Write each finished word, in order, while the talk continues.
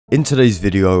In today's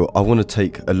video, I want to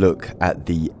take a look at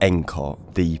the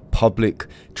NCART, the public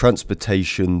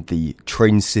transportation, the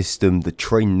train system, the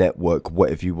train network,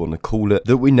 whatever you want to call it,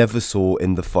 that we never saw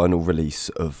in the final release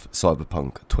of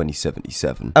Cyberpunk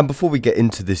 2077. And before we get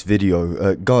into this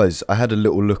video, guys, I had a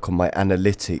little look on my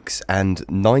analytics and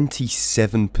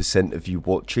 97% of you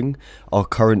watching are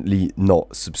currently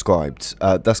not subscribed.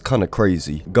 That's kind of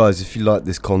crazy. Guys, if you like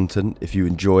this content, if you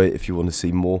enjoy it, if you want to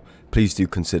see more, please do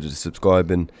consider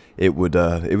subscribing. It would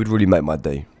really make my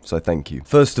day, so thank you.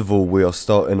 First of all, we are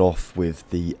starting off with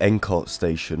the NCART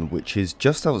station, which is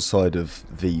just outside of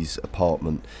V's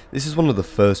apartment. This is one of the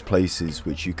first places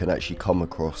which you can actually come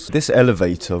across. This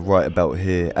elevator right about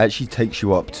here actually takes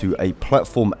you up to a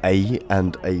platform A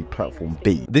and a platform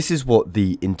B. This is what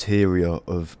the interior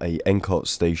of a NCART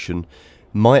station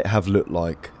might have looked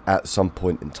like at some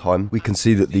point in time. We can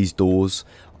see that these doors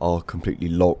are completely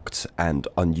locked and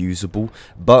unusable,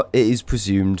 but it is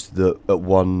presumed that at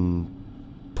one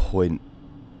point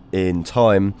in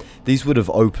time these would have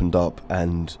opened up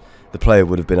and the player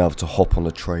would have been able to hop on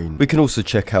a train. We can also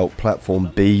check out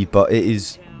platform B, but it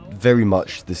is very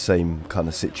much the same kind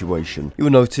of situation. You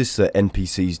will notice that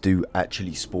NPCs do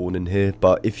actually spawn in here,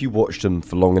 but if you watch them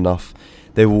for long enough,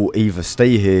 they will either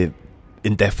stay here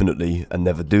indefinitely and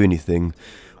never do anything,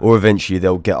 or eventually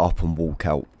they'll get up and walk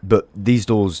out. But these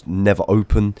doors never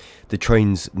open, the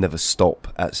trains never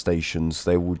stop at stations,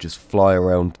 they will just fly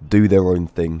around, do their own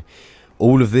thing.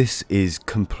 All of this is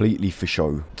completely for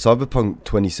show. Cyberpunk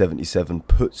 2077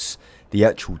 puts the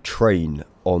actual train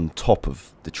on top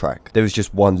of the track. There is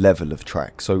just one level of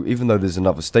track, so even though there's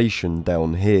another station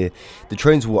down here, the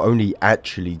trains will only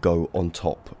actually go on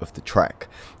top of the track.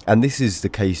 And this is the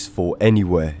case for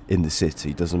anywhere in the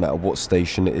city. Doesn't matter what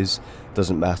station it is,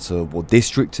 doesn't matter what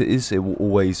district it is, it will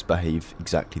always behave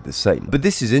exactly the same. But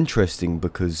this is interesting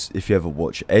because if you ever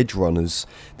watch Edge Runners,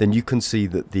 then you can see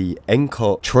that the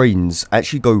NCART trains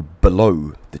actually go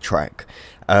below the track.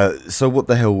 So what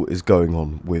the hell is going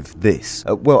on with this?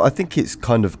 Well, I think it's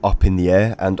kind of up in the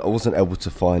air and I wasn't able to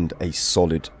find a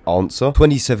solid answer.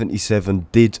 2077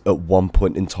 did at one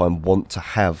point in time want to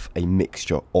have a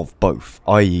mixture of both,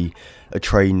 i.e. a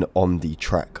train on the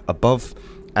track above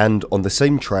and on the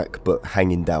same track but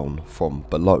hanging down from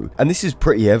below. And this is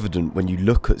pretty evident when you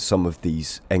look at some of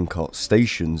these NCART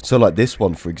stations. So like this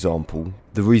one, for example,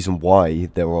 the reason why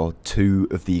there are two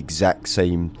of the exact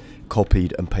same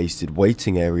copied and pasted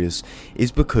waiting areas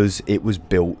is because it was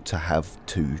built to have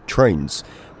two trains,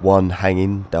 one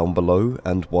hanging down below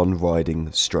and one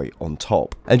riding straight on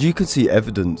top. And you can see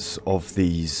evidence of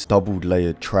these double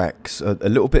layered tracks a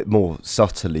little bit more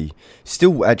subtly,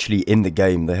 still actually in the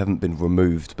game. They haven't been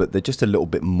removed, but they're just a little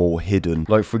bit more hidden.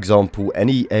 Like for example,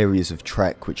 any areas of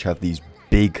track which have these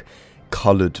big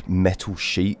coloured metal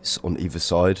sheets on either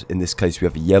side. In this case we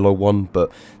have a yellow one, but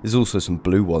there's also some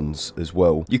blue ones as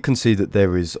well. You can see that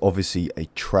there is obviously a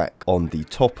track on the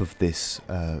top of this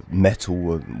metal,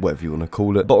 or whatever you want to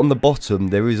call it, but on the bottom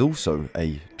there is also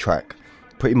a track,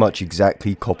 pretty much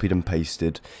exactly copied and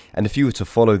pasted. And if you were to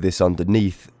follow this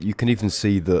underneath, you can even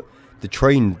see that the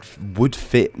train would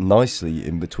fit nicely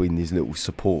in between these little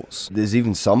supports. There's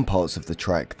even some parts of the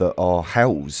track that are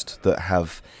housed that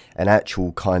have an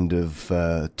actual kind of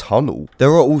tunnel.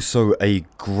 There are also a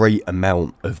great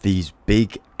amount of these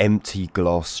big empty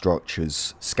glass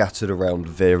structures scattered around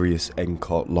various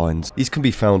NCART lines. These can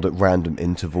be found at random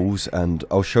intervals, and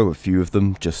I'll show a few of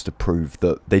them just to prove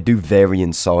that they do vary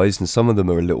in size, and some of them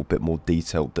are a little bit more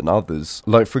detailed than others.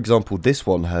 Like for example, this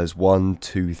one has 1,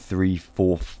 2, 3,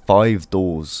 4, 5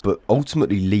 doors, but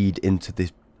ultimately lead into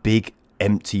this big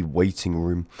empty waiting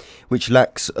room, which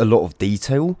lacks a lot of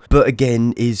detail, but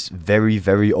again is very,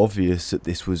 very obvious that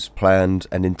this was planned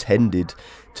and intended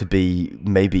to be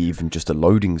maybe even just a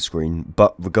loading screen,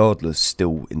 but regardless,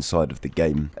 still inside of the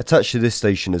game. Attached to this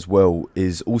station as well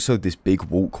is also this big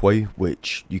walkway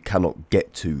which you cannot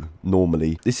get to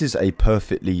normally. This is a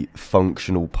perfectly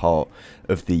functional part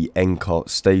of the NCART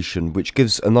station, which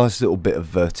gives a nice little bit of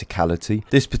verticality.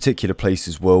 This particular place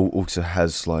as well also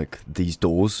has like these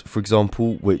doors, for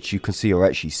example, which you can see are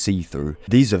actually see-through.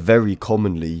 These are very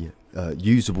commonly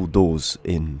usable doors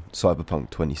in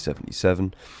Cyberpunk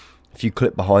 2077. If you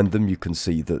click behind them, you can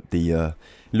see that the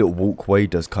little walkway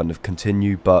does kind of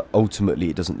continue, but ultimately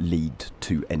it doesn't lead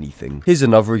to anything. Here's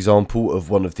another example of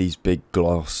one of these big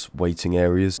glass waiting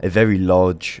areas, a very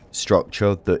large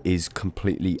structure that is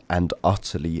completely and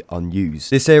utterly unused.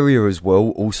 This area as well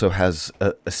also has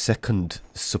a second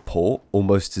support,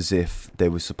 almost as if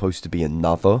there was supposed to be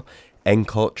another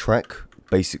NCART track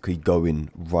basically going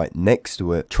right next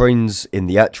to it. Trains in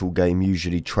the actual game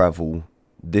usually travel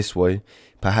this way,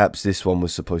 Perhaps this one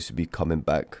was supposed to be coming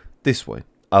back this way.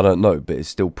 I don't know, but it's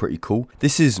still pretty cool.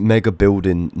 This is Mega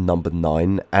Building number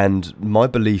 9, and my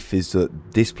belief is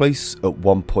that this place at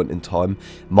one point in time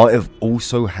might have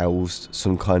also housed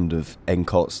some kind of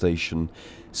NCART station,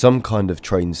 some kind of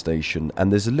train station,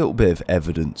 and there's a little bit of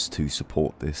evidence to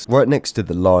support this. Right next to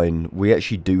the line, we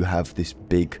actually do have this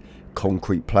big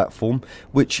concrete platform,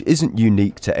 which isn't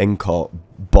unique to NCART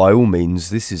by all means.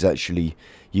 This is actually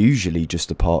usually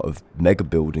just a part of mega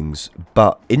buildings,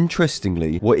 but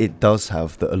interestingly, what it does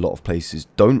have that a lot of places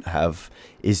don't have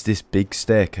is this big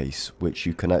staircase which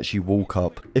you can actually walk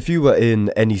up. If you were in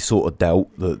any sort of doubt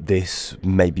that this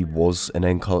maybe was an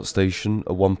NCART station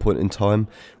at one point in time,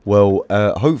 well,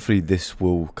 hopefully this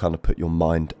will kind of put your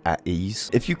mind at ease.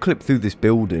 If you clip through this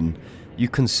building, you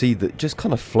can see that just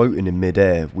kind of floating in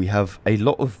midair, we have a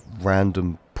lot of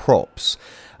random props.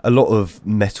 A lot of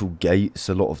metal gates,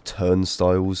 a lot of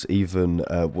turnstiles, even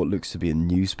what looks to be a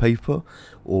newspaper,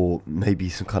 or maybe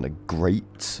some kind of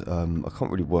grate. I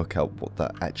can't really work out what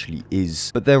that actually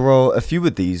is. But there are a few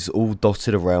of these all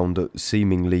dotted around at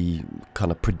seemingly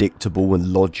kind of predictable and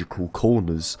logical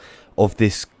corners of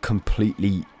this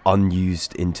completely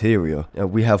unused interior.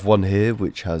 We have one here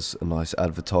which has a nice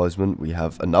advertisement. We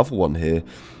have another one here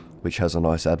which has a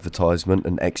nice advertisement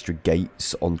and extra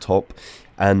gates on top.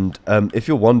 And if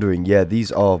you're wondering, yeah,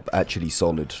 these are actually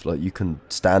solid. Like, you can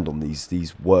stand on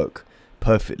these work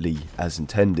perfectly as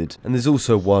intended. And there's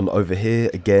also one over here,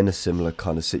 again a similar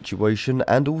kind of situation,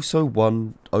 and also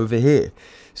one over here.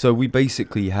 So we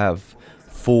basically have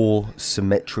 4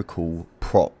 symmetrical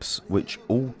props, which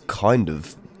all kind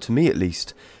of, to me at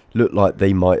least, look like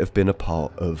they might have been a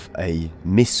part of a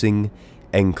missing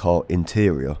NCART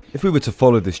interior. If we were to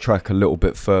follow this track a little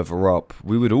bit further up,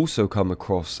 we would also come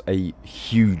across a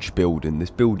huge building. This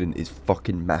building is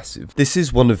fucking massive. This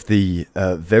is one of the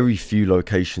very few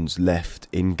locations left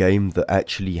in game that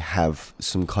actually have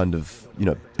some kind of, you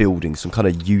know, building, some kind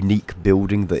of unique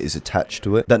building that is attached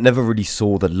to it, that never really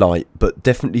saw the light, but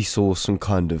definitely saw some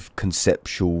kind of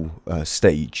conceptual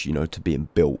stage, you know, to being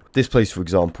built. This place, for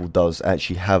example, does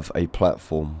actually have a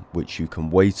platform which you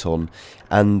can wait on,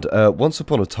 and once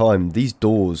upon a time, these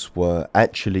doors were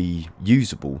actually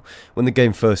usable. When the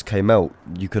game first came out,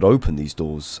 you could open these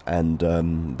doors, and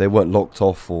they weren't locked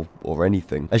off or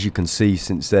anything. As you can see,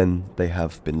 since then, they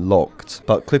have been locked.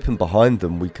 But clipping behind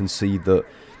them, we can see that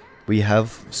we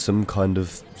have some kind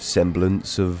of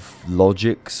semblance of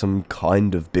logic, some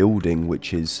kind of building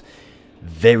which is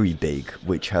very big,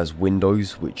 which has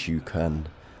windows which you can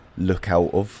look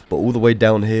out of. But all the way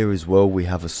down here as well, we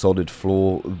have a solid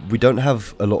floor. We don't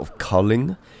have a lot of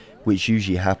culling, which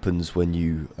usually happens when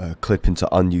you clip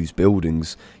into unused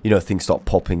buildings. You know, things start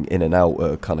popping in and out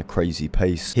at a kind of crazy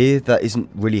pace. Here, that isn't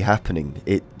really happening.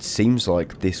 It seems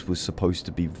like this was supposed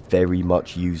to be very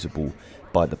much usable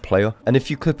by the player. And if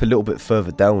you clip a little bit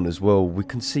further down as well, we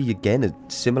can see again a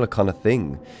similar kind of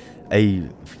thing. A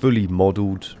fully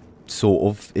modelled sort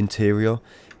of interior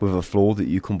with a floor that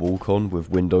you can walk on, with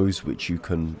windows which you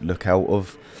can look out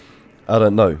of. I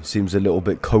don't know, seems a little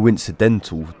bit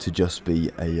coincidental to just be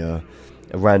a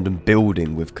random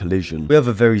building with collision. We have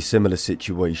a very similar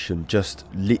situation, just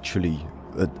literally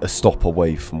a stop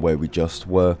away from where we just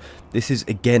were. This is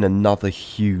again another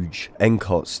huge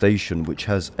NCART station which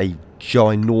has a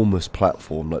ginormous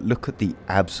platform. Like, look at the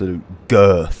absolute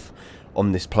girth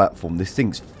on this platform. This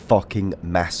thing's fucking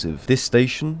massive. This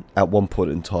station at one point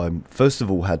in time, first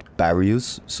of all, had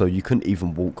barriers, so you couldn't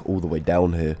even walk all the way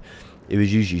down here. It would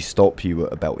usually stop you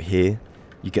at about here.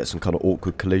 You get some kind of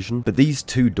awkward collision. But these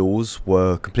 2 doors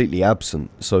were completely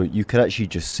absent, so you could actually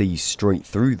just see straight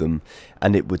through them,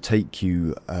 and it would take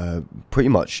you pretty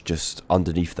much just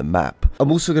underneath the map.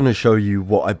 I'm also going to show you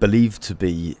what I believe to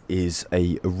be is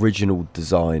a original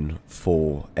design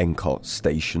for NCART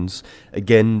stations.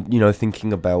 Again, you know,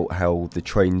 thinking about how the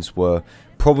trains were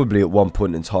probably at one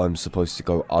point in time supposed to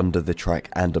go under the track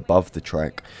and above the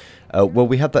track. Well,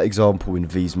 we had that example in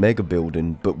V's Mega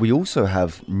Building, but we also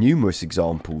have numerous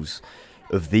examples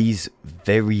of these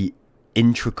very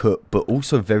intricate but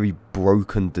also very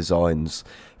broken designs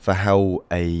for how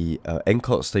a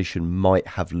NCART station might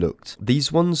have looked.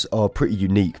 These ones are pretty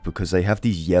unique because they have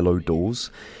these yellow doors,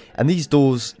 and these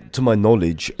doors, to my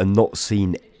knowledge, are not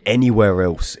seen anywhere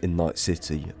else in Night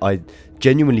City. I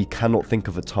genuinely cannot think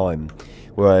of a time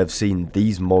where I have seen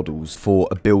these models for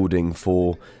a building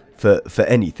for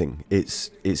anything. It's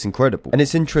incredible. And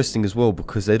it's interesting as well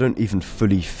because they don't even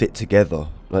fully fit together.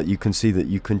 Like, you can see that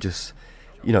you can just,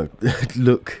 you know,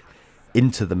 look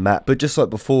into the map. But just like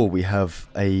before, we have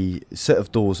a set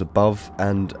of doors above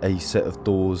and a set of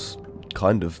doors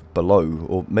kind of below,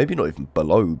 or maybe not even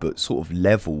below, but sort of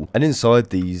level. And inside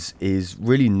these is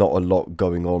really not a lot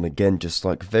going on. Again, just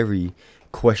like very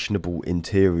questionable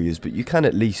interiors, but you can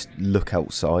at least look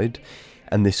outside.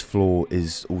 And this floor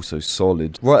is also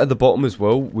solid. Right at the bottom as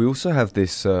well, we also have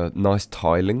this nice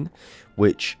tiling,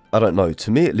 which, I don't know,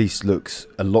 to me at least looks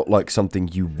a lot like something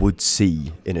you would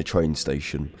see in a train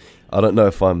station. I don't know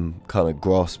if I'm kind of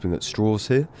grasping at straws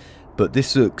here, but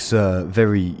this looks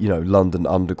very, you know, London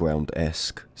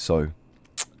Underground-esque, so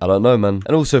I don't know, man.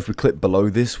 And also, if we click below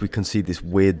this, we can see this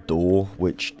weird door,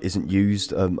 which isn't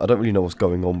used. I don't really know what's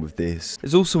going on with this.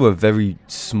 There's also a very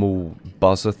small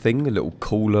buzzer thing, a little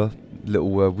cooler,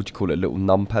 little, what do you call it, a little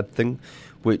numpad thing,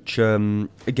 which,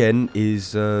 again,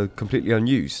 is completely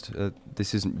unused.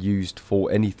 This isn't used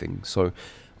for anything, so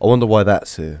I wonder why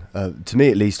that's here. To me,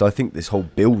 at least, I think this whole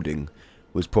building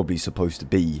was probably supposed to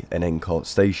be an NCART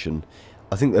station.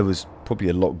 I think there was probably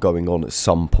a lot going on at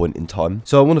some point in time.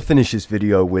 So I want to finish this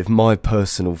video with my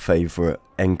personal favourite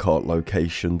NCART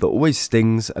location that always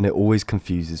stings and it always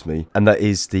confuses me, and that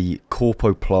is the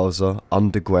Corpo Plaza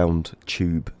Underground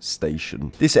Tube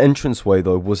Station. This entranceway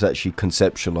though was actually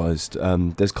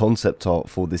conceptualised. There's concept art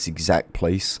for this exact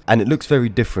place, and it looks very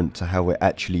different to how it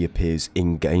actually appears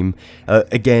in-game.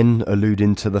 Again,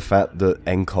 alluding to the fact that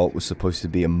NCART was supposed to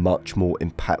be a much more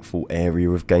impactful area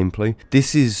of gameplay.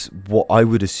 This is what I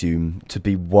would assume to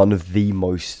be one of the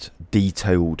most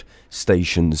detailed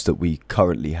stations that we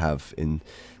currently have in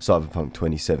Cyberpunk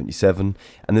 2077,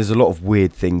 and there's a lot of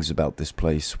weird things about this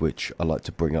place which I like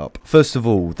to bring up. First of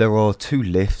all, there are two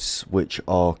lifts which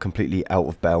are completely out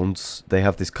of bounds. They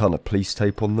have this kind of police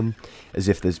tape on them, as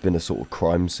if there's been a sort of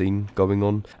crime scene going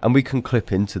on, and we can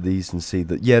clip into these and see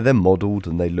that, yeah, they're modelled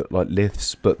and they look like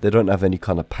lifts, but they don't have any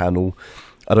kind of panel.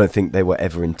 I don't think they were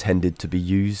ever intended to be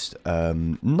used.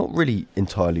 Not really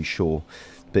entirely sure,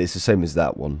 but it's the same as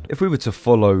that one. If we were to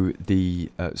follow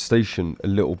the station a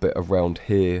little bit around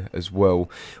here as well,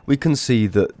 we can see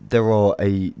that there are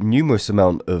a numerous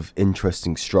amount of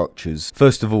interesting structures.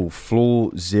 First of all,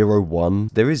 floor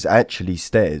 01, there is actually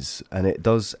stairs, and it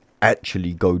does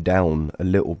actually go down a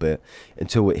little bit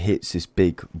until it hits this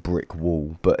big brick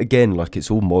wall, but again, like,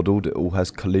 it's all modelled, it all has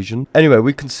collision. Anyway,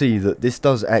 we can see that this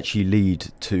does actually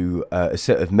lead to a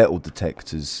set of metal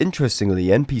detectors. Interestingly,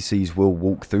 NPCs will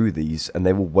walk through these and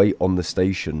they will wait on the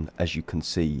station, as you can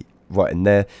see right in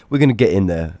there. We're going to get in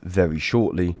there very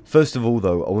shortly. First of all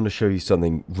though, I want to show you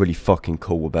something really fucking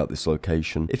cool about this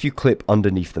location. If you clip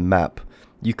underneath the map,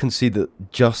 you can see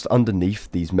that just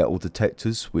underneath these metal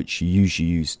detectors, which you usually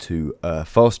use to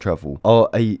fast travel, are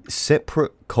a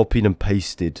separate copied and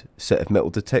pasted set of metal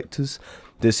detectors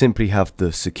that simply have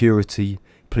the security,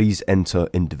 please enter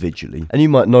individually. And you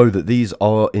might know that these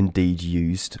are indeed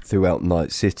used throughout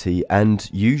Night City and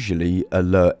usually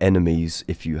alert enemies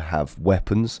if you have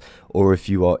weapons or if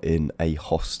you are in a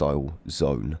hostile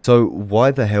zone. So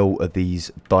why the hell are these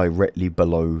directly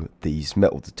below these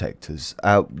metal detectors?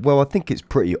 Well, I think it's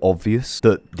pretty obvious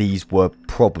that these were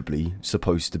probably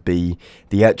supposed to be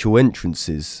the actual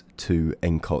entrances to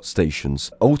NCART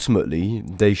stations. Ultimately,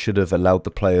 they should have allowed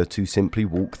the player to simply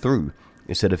walk through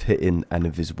instead of hitting an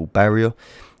invisible barrier.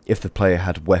 If the player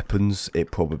had weapons,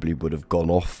 it probably would have gone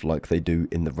off like they do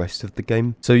in the rest of the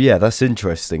game. So yeah, that's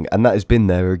interesting, and that has been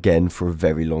there again for a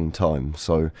very long time.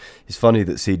 So it's funny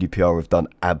that CDPR have done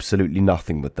absolutely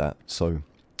nothing with that. So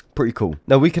pretty cool.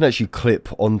 Now we can actually clip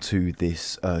onto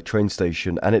this train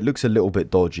station, and it looks a little bit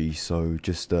dodgy, so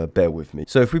just bear with me.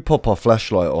 So if we pop our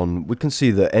flashlight on, we can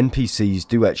see that NPCs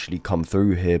do actually come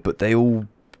through here, but they all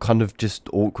kind of just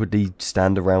awkwardly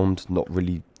stand around, not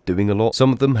really doing a lot.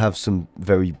 Some of them have some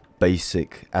very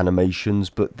basic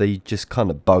animations, but they just kind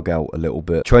of bug out a little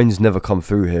bit. Trains never come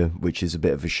through here, which is a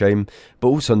bit of a shame, but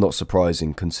also not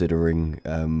surprising considering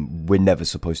we're never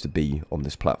supposed to be on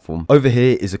this platform. Over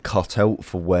here is a cutout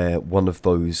for where one of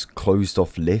those closed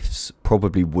off lifts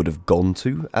probably would have gone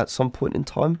to at some point in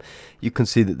time. You can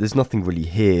see that there's nothing really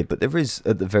here, but there is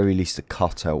at the very least a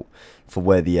cutout for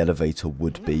where the elevator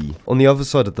would be. On the other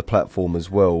side of the platform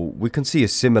as well, we can see a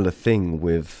similar thing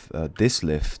with this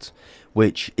lift,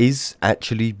 which is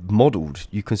actually modelled.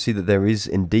 You can see that there is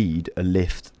indeed a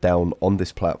lift down on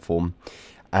this platform,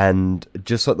 and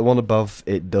just like the one above,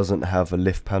 it doesn't have a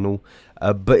lift panel,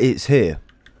 but it's here.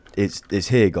 It's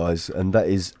here, guys, and that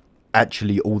is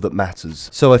actually all that matters.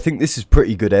 So I think this is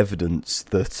pretty good evidence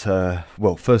that,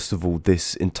 well, first of all,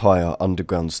 this entire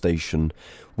underground station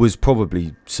was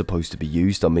probably supposed to be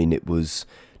used. I mean, it was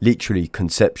literally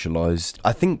conceptualized.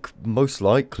 I think most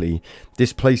likely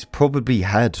this place probably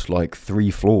had like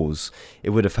 3 floors.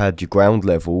 It would have had your ground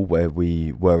level where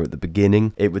we were at the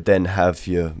beginning. It would then have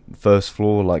your first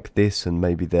floor like this, and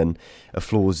maybe then a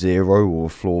floor 0 or a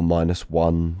floor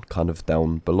 -1 kind of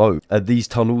down below. These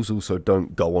tunnels also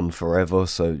don't go on forever,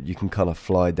 so you can kind of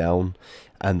fly down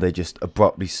and they just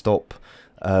abruptly stop.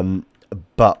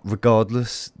 But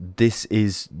regardless, this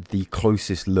is the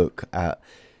closest look at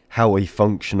how a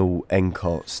functional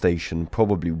N-cart station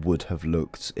probably would have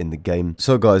looked in the game.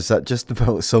 So guys, that just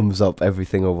about sums up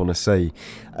everything I want to say.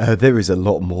 There is a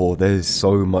lot more, there's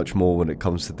so much more when it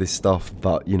comes to this stuff,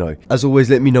 but you know, as always,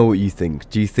 let me know what you think.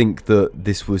 Do you think that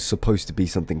this was supposed to be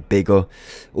something bigger,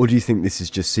 or do you think this is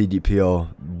just CDPR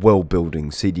well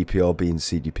building, CDPR being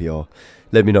CDPR?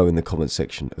 Let me know in the comment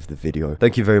section of the video.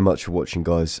 Thank you very much for watching,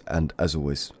 guys, and as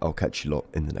always, I'll catch you lot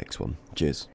in the next one. Cheers.